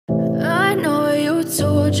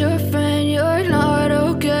told your friend you're not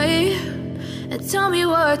okay? And tell me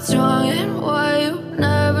what's wrong and why you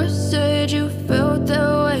never said you felt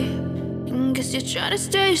that way. And guess you're trying to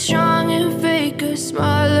stay strong and fake a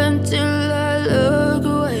smile until I look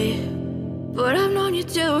away. But I've known you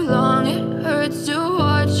too long, it hurts to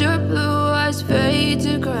watch your blue eyes fade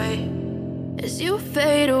to gray as you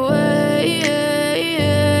fade away,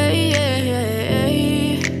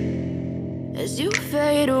 as you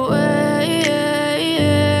fade away.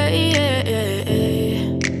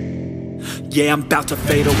 Yeah, I'm about to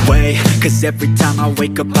fade away, cause every time I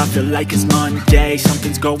wake up I feel like it's Monday.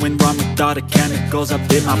 Something's going wrong with all the chemicals up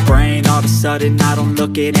in my brain. All of a sudden I don't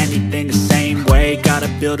look at anything the same way. Got a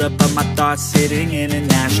buildup of my thoughts sitting in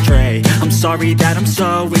an ashtray. I'm sorry that I'm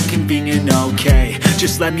so inconvenient, okay?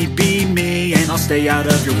 Just let me be me and I'll stay out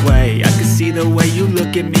of your way. I can see the way you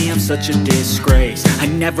look at me, I'm such a disgrace. I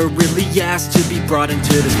never really asked to be brought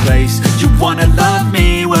into this place. You wanna love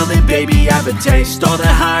me? Well then baby I have a taste. All the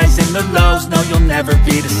highs and the lows, no you'll never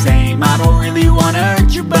be the same. I don't really wanna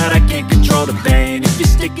hurt you but I can't control the pain. If you're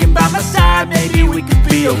sticking by my side maybe we could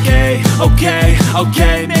be okay.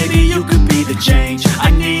 Okay, maybe you could be the change I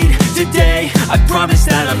need today. I promise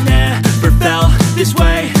that I've never felt this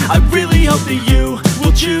way. I really hope that you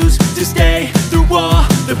will choose to stay through all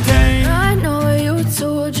the pain. I know you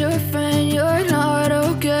told your friend you're not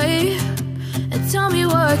okay. And tell me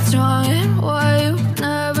what's wrong and why you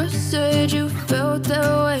never said you felt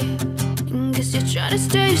that way. And guess you're trying to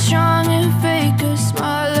stay strong and fake a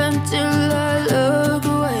smile until I look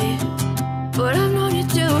away. But I've known you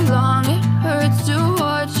too long, it hurts to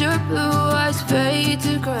watch your blue eyes fade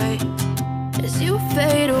to gray as you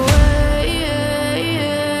fade away.